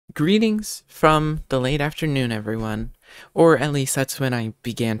Greetings from the late afternoon, everyone. Or at least that's when I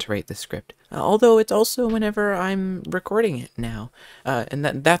began to write the script. Although it's also whenever I'm recording it now. And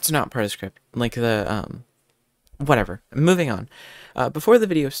that's not part of the script. Like whatever. Moving on. Before the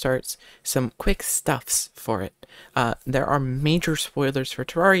video starts, some quick stuffs for it. There are major spoilers for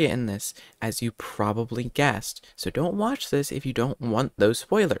Terraria in this, as you probably guessed. So don't watch this if you don't want those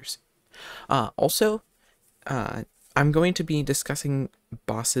spoilers. Also, I'm going to be discussing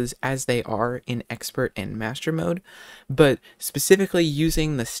bosses as they are in expert and master mode, but specifically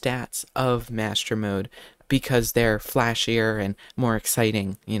using the stats of master mode because they're flashier and more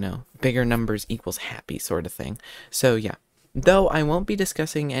exciting, you know, bigger numbers equals happy sort of thing. So yeah, though I won't be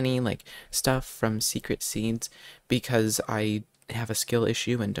discussing any like stuff from Secret Seeds because I have a skill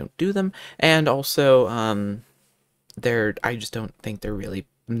issue and don't do them, and also I just don't think they're really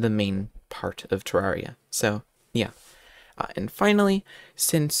the main part of Terraria. So yeah. And finally,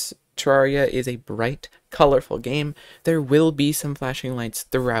 since Terraria is a bright, colorful game, there will be some flashing lights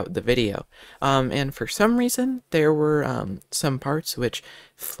throughout the video. And for some reason, there were some parts which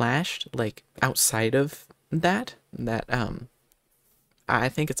flashed, like, outside of that I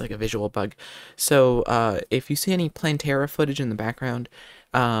think it's like a visual bug. So, if you see any Plantera footage in the background,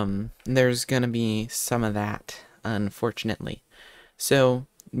 there's gonna be some of that, unfortunately. So,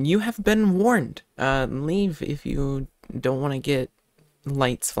 you have been warned. Leave if you don't want to get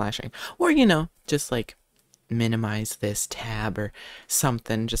lights flashing, or you know, just like minimize this tab or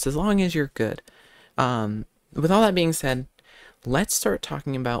something, just as long as you're good. With all that being said, let's start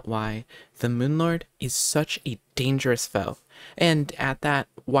talking about why the Moonlord is such a dangerous foe, and at that,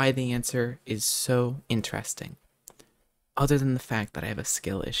 why the answer is so interesting, other than the fact that I have a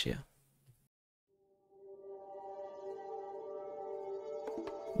skill issue.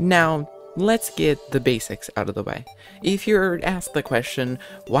 Now, let's get the basics out of the way. If you're asked the question,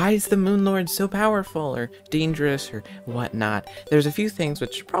 why is the Moonlord so powerful or dangerous or whatnot, there's a few things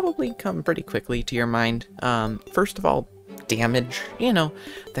which probably come pretty quickly to your mind. First of all, damage. You know,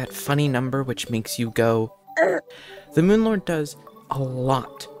 that funny number which makes you go, "Arr!" The Moonlord does a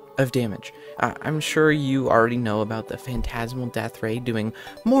lot of damage. I'm sure you already know about the Phantasmal Death Ray doing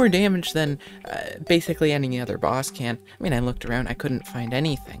more damage than basically any other boss can. I mean, I looked around, I couldn't find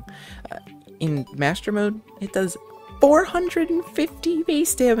anything. In Master Mode, it does 450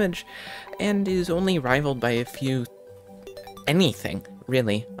 base damage, and is only rivaled by a few anything,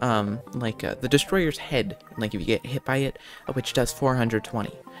 really. Like the Destroyer's Head, like if you get hit by it, which does 420.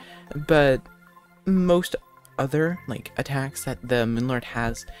 But most other like attacks that the Moonlord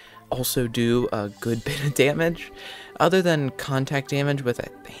has also do a good bit of damage, other than contact damage with a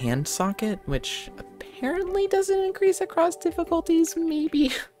hand socket, which apparently doesn't increase across difficulties,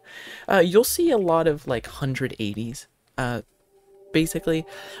 maybe. You'll see a lot of like 180s, basically,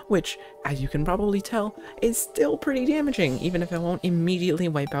 which, as you can probably tell, is still pretty damaging, even if it won't immediately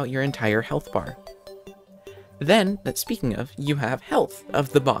wipe out your entire health bar. Then, speaking of, you have health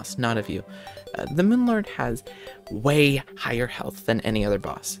of the boss, not of you. The Moonlord has way higher health than any other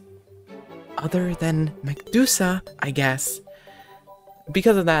boss. Other than Medusa, I guess.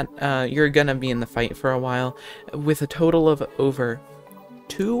 Because of that, you're gonna be in the fight for a while, with a total of over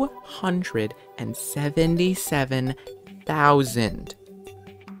 277,000.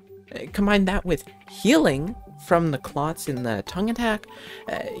 Combine that with healing from the clots in the tongue attack,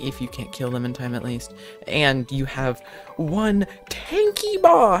 if you can't kill them in time at least, and you have one tanky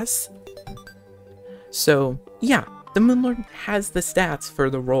boss. So, yeah, the Moonlord has the stats for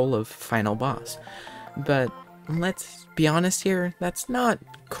the role of final boss. But let's be honest here, that's not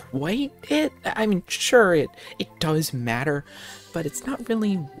quite it. I mean, sure, it does matter, but it's not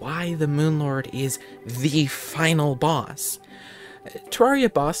really why the Moonlord is the final boss.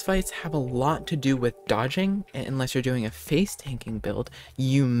 Terraria boss fights have a lot to do with dodging, unless you're doing a face tanking build,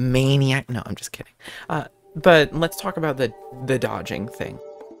 you maniac. No, I'm just kidding. But let's talk about the dodging thing.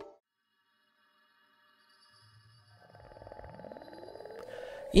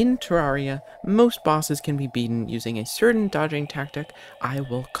 In Terraria, most bosses can be beaten using a certain dodging tactic I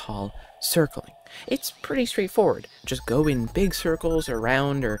will call circling. It's pretty straightforward. Just go in big circles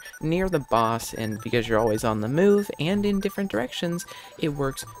around or near the boss, and because you're always on the move and in different directions, it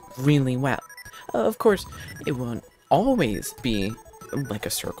works really well. Of course, it won't always be like a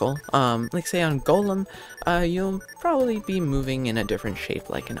circle. Like say on Golem, you'll probably be moving in a different shape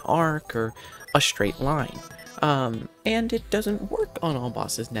like an arc or a straight line. And it doesn't work on all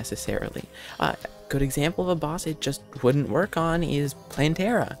bosses necessarily. A good example of a boss it just wouldn't work on is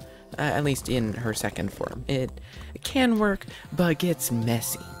Plantera, at least in her second form. It can work, but gets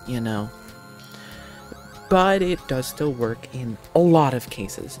messy, you know. but it does still work in a lot of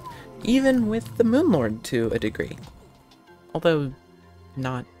cases, even with the Moon Lord to a degree. Although,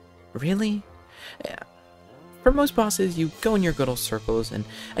 not really. For most bosses, you go in your good old circles and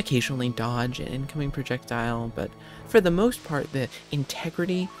occasionally dodge an incoming projectile, but for the most part, the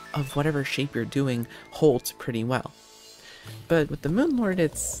integrity of whatever shape you're doing holds pretty well. But with the Moon Lord,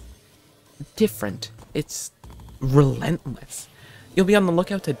 it's different. It's relentless. You'll be on the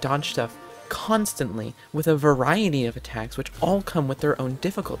lookout to dodge stuff constantly with a variety of attacks which all come with their own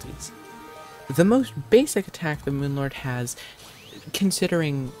difficulties. The most basic attack the Moon Lord has,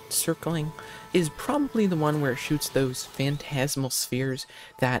 considering circling, is probably the one where it shoots those phantasmal spheres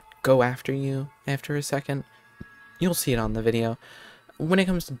that go after you after a second. You'll see it on the video. When it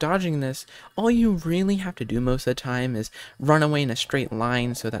comes to dodging this, all you really have to do most of the time is run away in a straight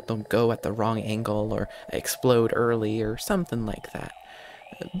line so that they'll go at the wrong angle or explode early or something like that.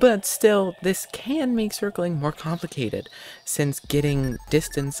 But still, this can make circling more complicated, since getting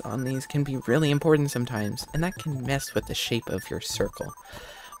distance on these can be really important sometimes, and that can mess with the shape of your circle.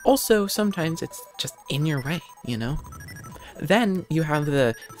 Also, sometimes it's just in your way, you know? Then you have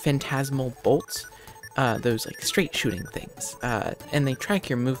the phantasmal bolts, those like straight shooting things, and they track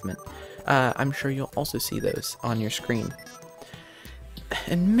your movement. I'm sure you'll also see those on your screen.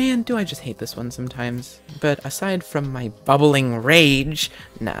 And man, do I just hate this one sometimes. But aside from my bubbling rage,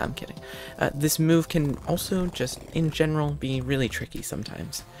 nah, I'm kidding. This move can also just, in general, be really tricky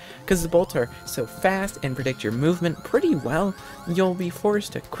sometimes. Because the bolts are so fast and predict your movement pretty well, you'll be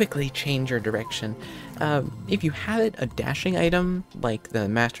forced to quickly change your direction. If you have it, a dashing item, like the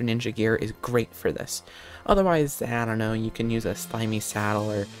Master Ninja gear, is great for this. Otherwise, I don't know, you can use a slimy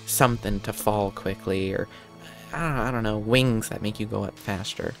saddle or something to fall quickly, or I don't know, wings that make you go up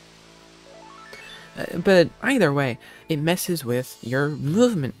faster. But either way, it messes with your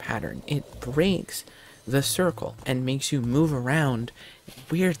movement pattern. It breaks the circle and makes you move around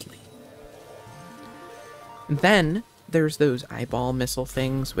weirdly. Then there's those eyeball missile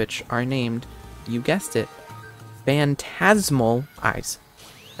things, which are named, you guessed it, phantasmal eyes.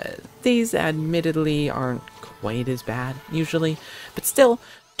 These admittedly aren't quite as bad usually, but still,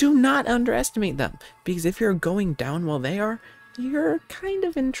 do not underestimate them, because if you're going down while they are, you're kind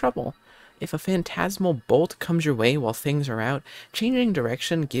of in trouble. If a phantasmal bolt comes your way while things are out, changing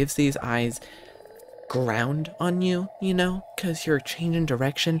direction gives these eyes ground on you, you know? Because you're changing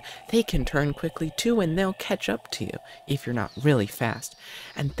direction, they can turn quickly too, and they'll catch up to you if you're not really fast.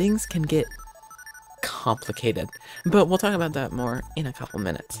 And things can get complicated, but we'll talk about that more in a couple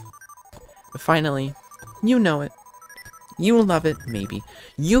minutes. But finally, you know it. You love it, maybe.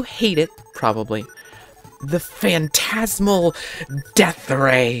 You hate it, probably. The Phantasmal Death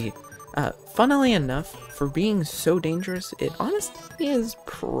Ray! Funnily enough, for being so dangerous, it honestly is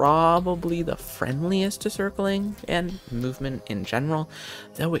probably the friendliest to circling and movement in general,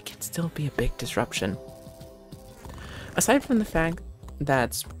 though it can still be a big disruption. Aside from the fact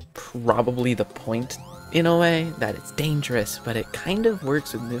that's probably the point, in a way, that it's dangerous, but it kind of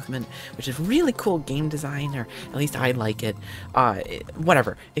works with movement, which is really cool game design, or at least I like it.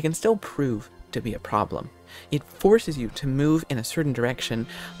 Whatever, it can still prove to be a problem. It forces you to move in a certain direction,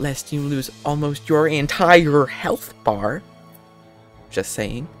 lest you lose almost your entire health bar. Just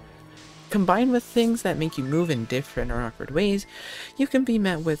saying. Combined with things that make you move in different or awkward ways, you can be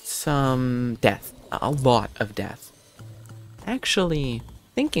met with some death. A lot of death. Actually,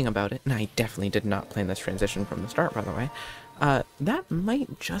 thinking about it, and I definitely did not plan this transition from the start, by the way, that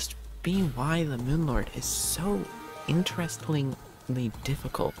might just be why the Moon Lord is so interestingly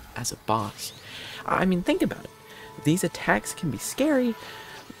difficult as a boss. I mean, think about it. These attacks can be scary,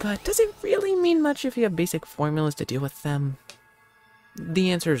 but does it really mean much if you have basic formulas to deal with them?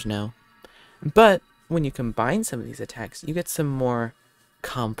 The answer is no. But when you combine some of these attacks, you get some more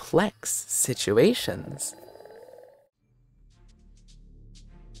complex situations.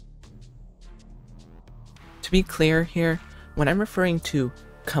 To be clear here, when I'm referring to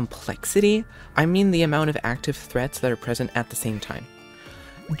complexity, I mean the amount of active threats that are present at the same time.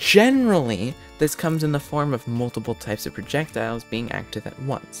 Generally, this comes in the form of multiple types of projectiles being active at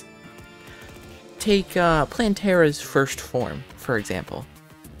once. Take Plantera's first form, for example.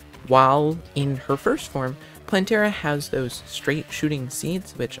 While in her first form, Plantera has those straight shooting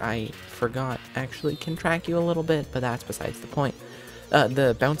seeds, which I forgot actually can track you a little bit, but that's besides the point.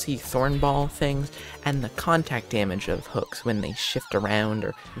 The bouncy thorn ball things, and the contact damage of hooks when they shift around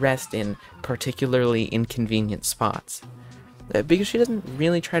or rest in particularly inconvenient spots. Because she doesn't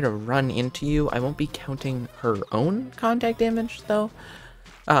really try to run into you, I won't be counting her own contact damage, though.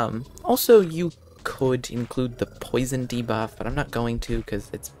 Also, you could include the poison debuff, but I'm not going to because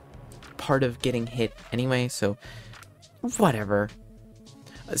it's part of getting hit anyway, so whatever.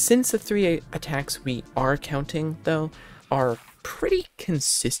 Since the 3 attacks we are counting, though, are pretty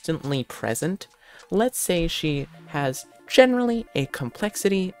consistently present, let's say she has generally a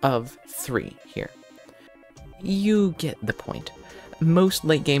complexity of 3 here. You get the point. Most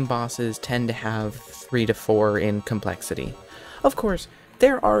late game bosses tend to have 3 to 4 in complexity. Of course,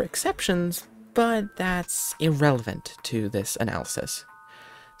 there are exceptions, but that's irrelevant to this analysis.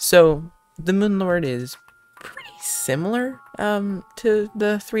 So, the Moonlord is pretty similar to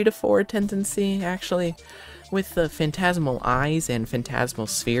the 3 to 4 tendency, actually, with the phantasmal eyes and phantasmal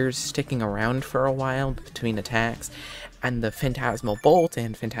spheres sticking around for a while between attacks, and the phantasmal bolt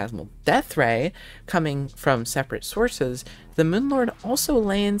and phantasmal death ray coming from separate sources. The Moonlord also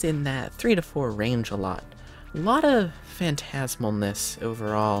lands in that 3 to 4 range a lot. A lot of phantasmalness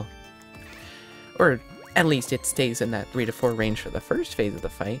overall. Or at least it stays in that 3 to 4 range for the first phase of the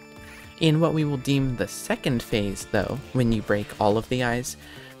fight. In what we will deem the second phase, though, when you break all of the eyes,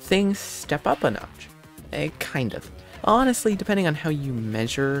 things step up a notch. Kind of. Honestly, depending on how you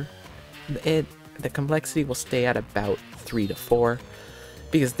measure it, the complexity will stay at about 3 to 4,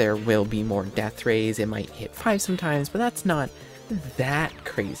 because there will be more death rays. It might hit 5 sometimes, but that's not that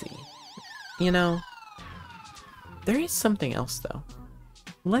crazy. You know? There is something else, though.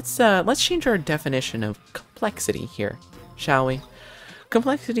 Let's change our definition of complexity here, shall we?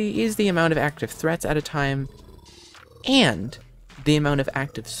 Complexity is the amount of active threats at a time, and the amount of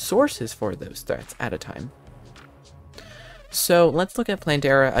active sources for those threats at a time. So let's look at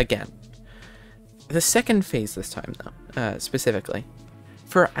Plantera again. The second phase this time, though, specifically.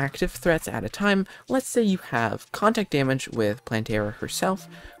 For active threats at a time, let's say you have contact damage with Plantera herself,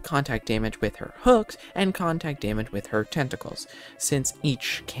 contact damage with her hooks, and contact damage with her tentacles, since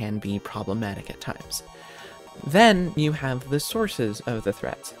each can be problematic at times. Then you have the sources of the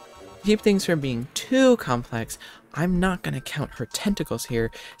threats. To keep things from being too complex, I'm not going to count her tentacles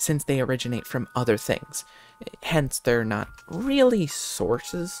here, since they originate from other things. Hence, they're not really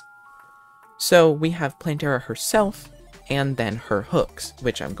sources. So we have Plantera herself, and then her hooks,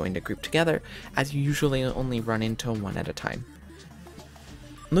 which I'm going to group together, as you usually only run into one at a time.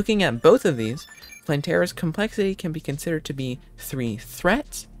 Looking at both of these, Plantera's complexity can be considered to be 3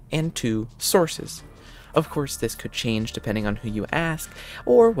 threats and 2 sources. Of course, this could change depending on who you ask,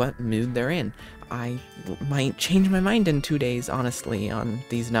 or what mood they're in. I might change my mind in 2 days, honestly, on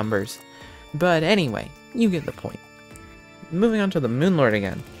these numbers. But anyway, you get the point. Moving on to the Moonlord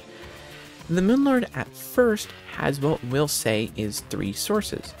again. The Moonlord at first has what we'll say is 3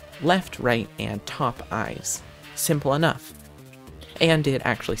 sources: left, right, and top eyes. Simple enough. And it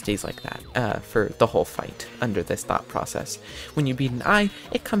actually stays like that for the whole fight under this thought process. When you beat an eye,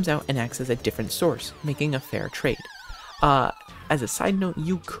 it comes out and acts as a different source, making a fair trade. As a side note,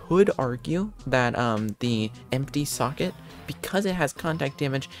 you could argue that the empty socket, because it has contact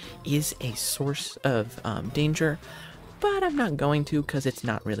damage, is a source of danger, but I'm not going to, because it's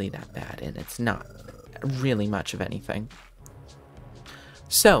not really that bad, and it's not really much of anything.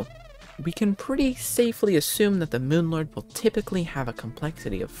 So, we can pretty safely assume that the Moonlord will typically have a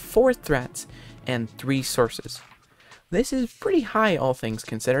complexity of 4 threats and 3 sources. This is pretty high, all things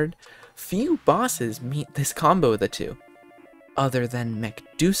considered. Few bosses meet this combo of the two, other than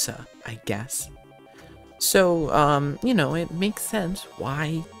Mechdusa, I guess. So, you know, it makes sense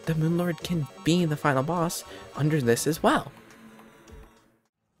why the Moonlord can be the final boss under this as well.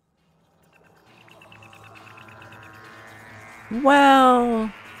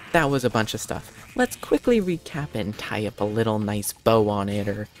 Well, that was a bunch of stuff. Let's quickly recap and tie up a little nice bow on it,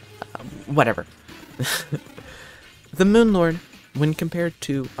 or whatever. The Moonlord, when compared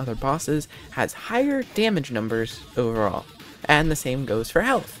to other bosses, has higher damage numbers overall, and the same goes for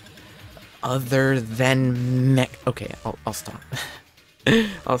health. Other than okay, I'll stop.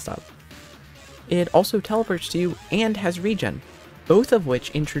 I'll stop. It also teleports to you and has regen, both of which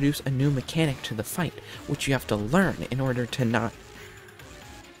introduce a new mechanic to the fight, which you have to learn in order to not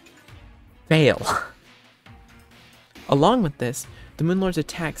fail. Along with this, the Moonlord's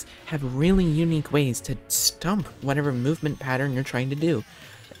attacks have really unique ways to stump whatever movement pattern you're trying to do,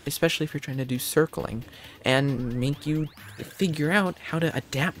 especially if you're trying to do circling, and make you figure out how to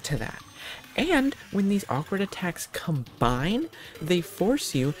adapt to that. And when these awkward attacks combine, they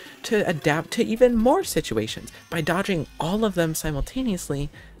force you to adapt to even more situations by dodging all of them simultaneously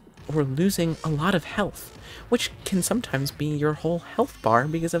or losing a lot of health, which can sometimes be your whole health bar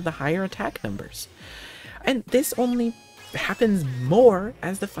because of the higher attack numbers. And this only happens more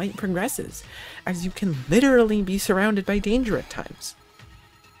as the fight progresses, as you can literally be surrounded by danger at times.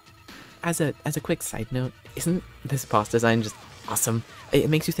 As a quick side note, isn't this boss design just awesome. It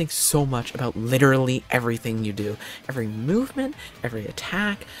makes you think so much about literally everything you do. Every movement, every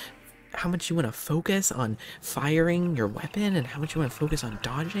attack, how much you want to focus on firing your weapon, and how much you want to focus on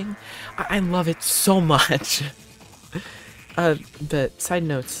dodging. I love it so much. But side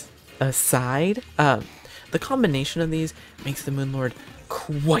notes aside, the combination of these makes the Moonlord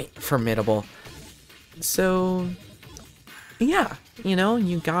quite formidable. So, yeah, you know,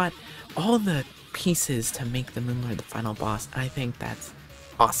 you got all the pieces to make the Moonlord the final boss. I think that's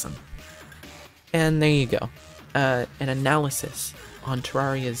awesome. And there you go. An analysis on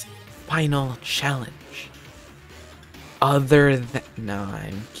Terraria's final challenge. Other than... No,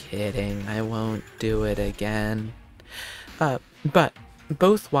 I'm kidding. I won't do it again. But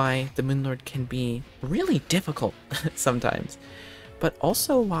both why the Moonlord can be really difficult sometimes, but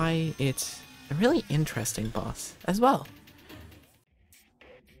also why it's a really interesting boss as well.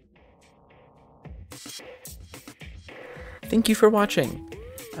 Thank you for watching.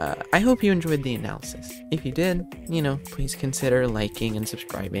 I hope you enjoyed the analysis. If you did, you know, please consider liking and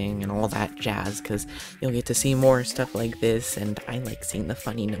subscribing and all that jazz, because you'll get to see more stuff like this, and I like seeing the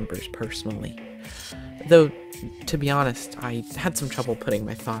funny numbers personally. Though, to be honest, I had some trouble putting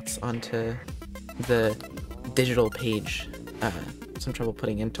my thoughts onto the digital page, some trouble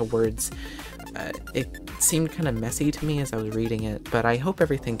putting into words. It seemed kind of messy to me as I was reading it, but I hope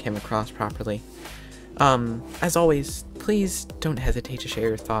everything came across properly. As always, please don't hesitate to share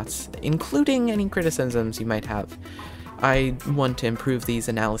your thoughts, including any criticisms you might have. I want to improve these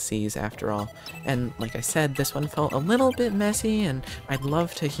analyses after all, and like I said, this one felt a little bit messy, and I'd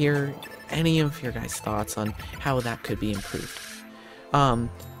love to hear any of your guys' thoughts on how that could be improved.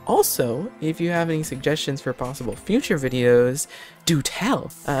 Also, if you have any suggestions for possible future videos, do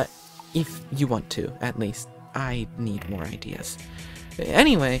tell, if you want to, at least. I need more ideas.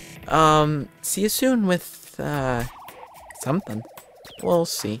 Anyway, see you soon with, something. We'll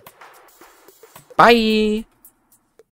see. Bye!